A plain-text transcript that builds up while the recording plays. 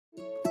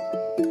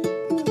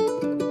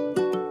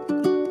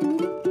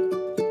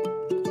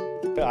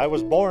I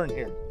was born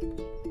here,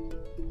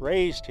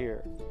 raised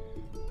here.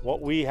 What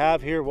we have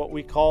here, what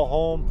we call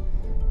home,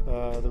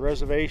 the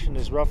reservation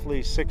is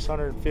roughly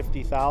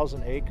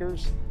 650,000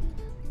 acres.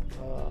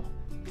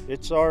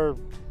 It's our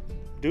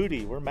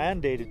duty, we're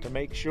mandated to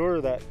make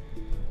sure that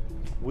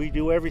we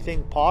do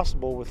everything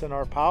possible within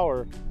our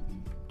power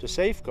to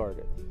safeguard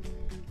it.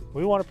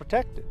 We want to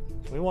protect it.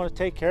 We want to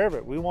take care of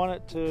it. We want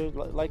it to,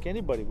 like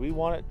anybody, we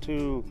want it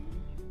to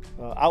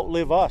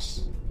outlive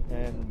us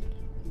and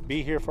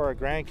be here for our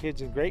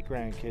grandkids and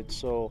great-grandkids.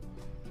 So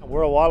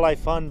World Wildlife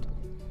Fund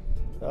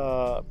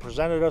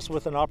presented us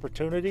with an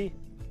opportunity,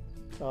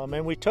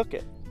 and we took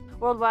it.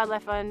 World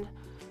Wildlife Fund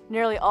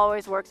nearly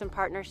always works in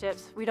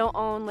partnerships. We don't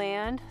own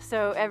land,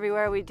 so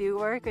everywhere we do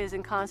work is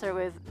in concert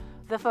with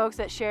the folks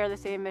that share the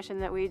same mission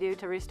that we do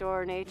to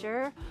restore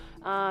nature,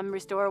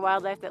 restore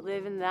wildlife that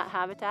live in that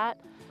habitat.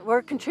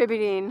 We're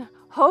contributing,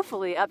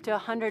 hopefully, up to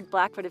 100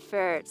 black-footed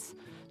ferrets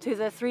to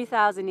the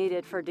 3,000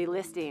 needed for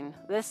delisting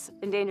this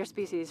endangered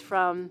species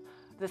from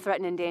the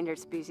Threatened Endangered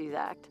Species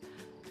Act.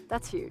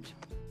 That's huge.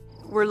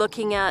 We're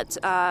looking at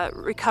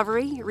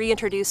recovery,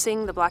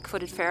 reintroducing the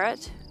black-footed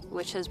ferret,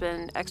 which has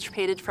been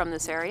extirpated from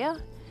this area,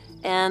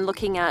 and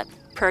looking at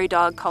prairie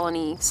dog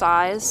colony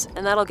size,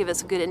 and that'll give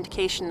us a good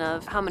indication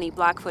of how many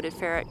black-footed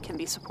ferret can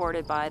be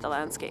supported by the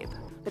landscape.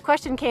 The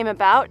question came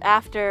about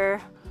after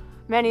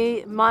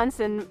many months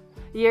and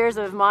years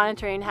of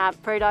monitoring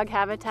prairie dog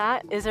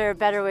habitat. Is there a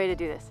better way to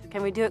do this?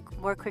 Can we do it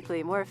more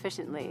quickly, more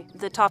efficiently?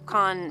 The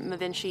Topcon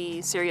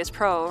Mavinci Sirius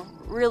Pro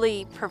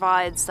really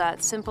provides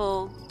that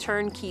simple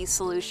turnkey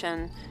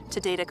solution to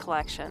data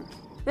collection.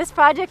 This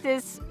project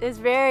is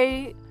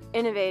very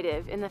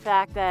innovative in the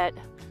fact that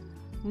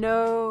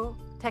no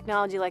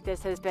technology like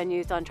this has been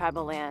used on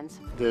tribal lands.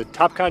 The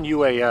Topcon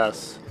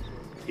UAS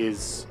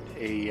is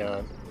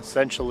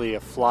essentially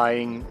a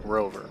flying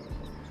rover.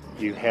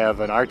 You have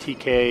an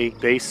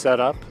RTK base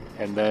setup,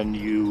 and then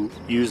you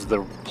use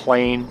the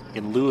plane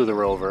in lieu of the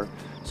rover,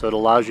 so it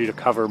allows you to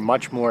cover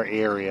much more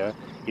area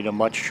in a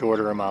much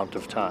shorter amount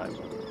of time.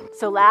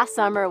 So last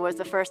summer was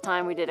the first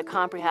time we did a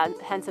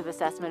comprehensive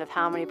assessment of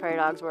how many prairie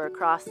dogs were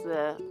across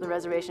the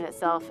reservation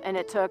itself, and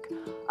it took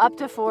up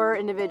to 4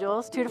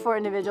 individuals, 2 to 4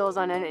 individuals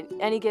on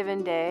any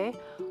given day,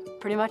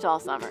 pretty much all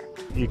summer.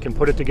 You can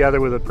put it together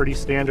with a pretty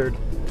standard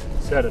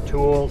set of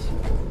tools,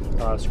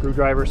 a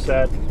screwdriver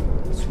set,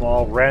 a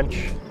small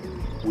wrench.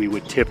 We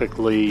would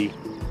typically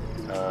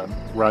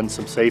run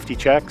some safety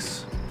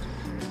checks,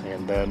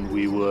 and then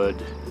we would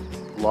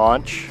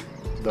launch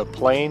the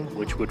plane,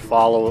 which would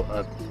follow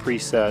a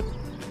preset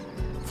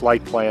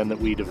flight plan that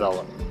we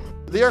develop.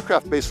 The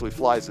aircraft basically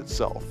flies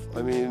itself.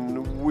 I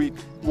mean, we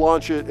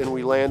launch it and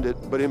we land it,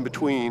 but in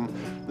between,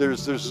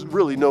 there's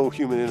really no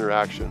human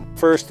interaction.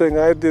 First thing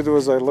I did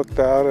was I looked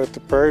out at the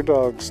prairie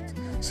dogs,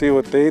 see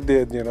what they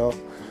did, you know,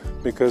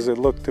 because it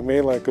looked to me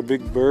like a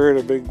big bird,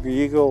 a big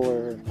eagle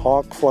or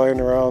hawk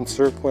flying around,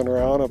 circling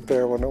around up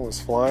there when it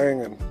was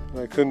flying. And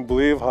I couldn't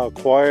believe how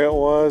quiet it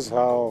was,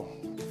 how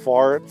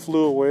far it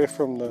flew away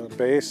from the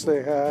base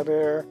they had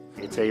there.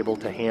 It's able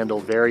to handle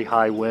very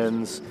high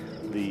winds.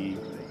 The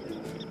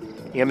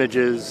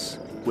images,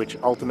 which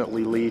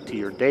ultimately lead to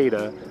your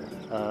data,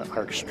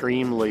 are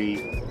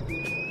extremely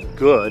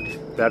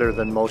good, better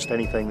than most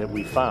anything that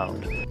we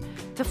found.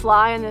 To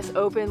fly in this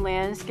open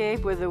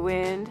landscape with the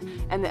wind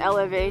and the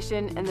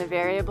elevation and the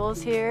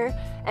variables here,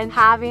 and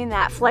having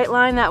that flight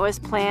line that was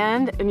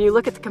planned, and you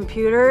look at the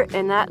computer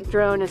and that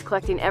drone is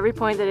collecting every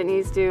point that it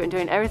needs to and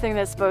doing everything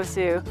that's supposed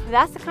to.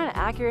 That's the kind of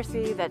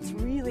accuracy that's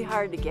really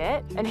hard to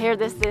get. And here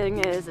this thing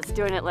is, it's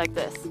doing it like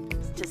this.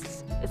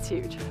 It's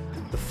huge.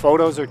 The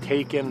photos are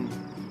taken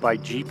by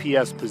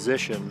GPS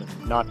position,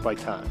 not by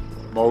time.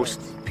 Most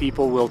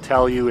people will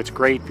tell you it's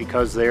great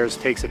because theirs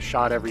takes a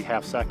shot every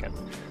half second.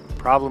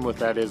 The problem with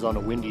that is on a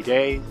windy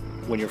day,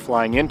 when you're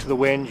flying into the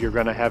wind, you're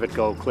going to have it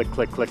go click,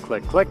 click, click,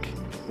 click, click.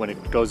 When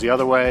it goes the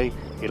other way,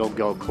 it'll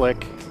go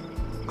click,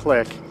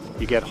 click.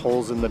 You get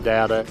holes in the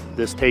data.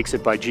 This takes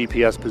it by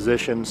GPS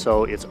position,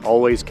 so it's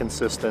always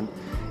consistent.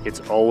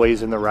 It's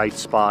always in the right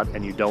spot,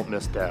 and you don't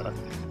miss data.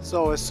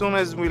 So as soon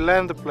as we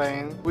land the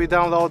plane, we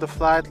download the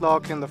flight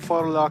log and the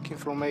photo log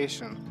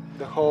information,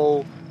 the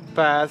whole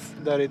path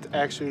that it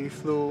actually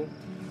flew,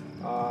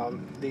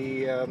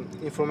 the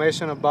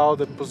information about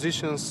the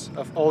positions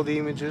of all the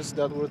images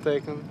that were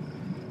taken,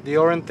 the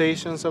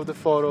orientations of the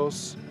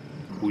photos.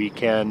 We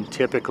can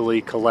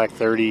typically collect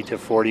 30 to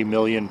 40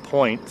 million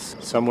points,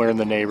 somewhere in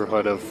the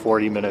neighborhood of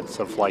 40 minutes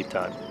of flight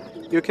time.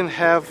 You can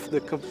have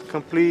the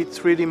complete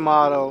 3D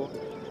model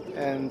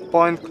and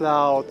point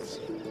clouds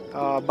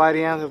by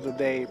the end of the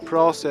day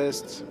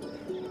processed,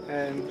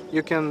 and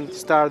you can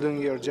start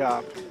doing your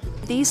job.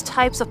 These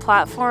types of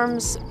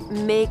platforms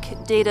make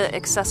data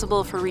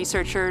accessible for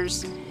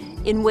researchers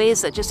in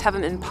ways that just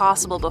haven't been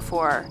possible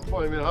before.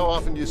 Well, I mean, how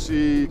often do you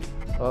see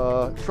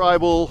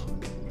tribal,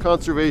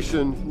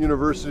 conservation,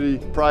 university,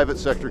 private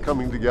sector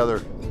coming together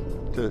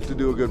to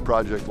do a good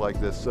project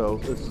like this? So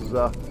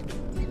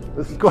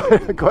this is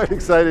quite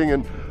exciting,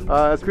 and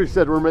as Chris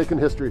said, we're making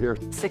history here.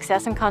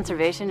 Success in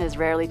conservation is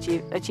rarely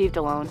achieved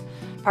alone.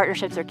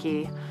 Partnerships are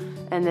key.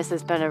 and this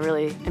has been a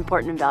really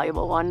important and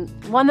valuable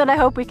one that I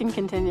hope we can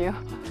continue.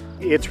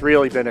 It's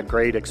really been a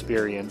great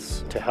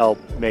experience to help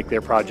make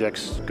their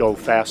projects go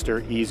faster,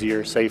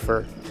 easier,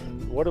 safer.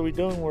 What are we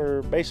doing?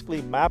 We're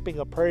basically mapping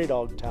a prairie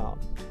dog town.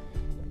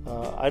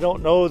 I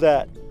don't know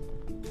that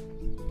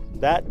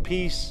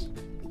piece,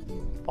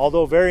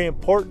 although very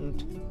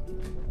important,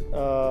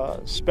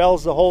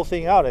 spells the whole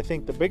thing out. I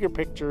think the bigger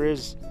picture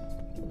is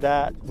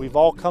that we've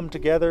all come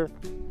together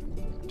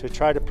to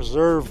try to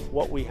preserve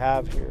what we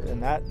have here,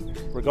 and that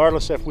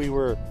regardless if we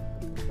were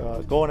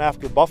going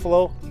after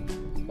buffalo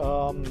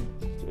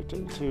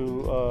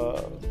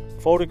to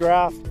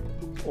photograph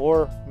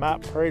or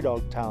map prairie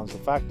dog towns, the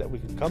fact that we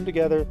could come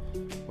together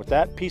with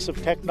that piece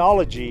of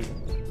technology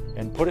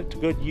and put it to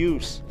good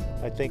use,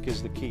 I think,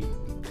 is the key.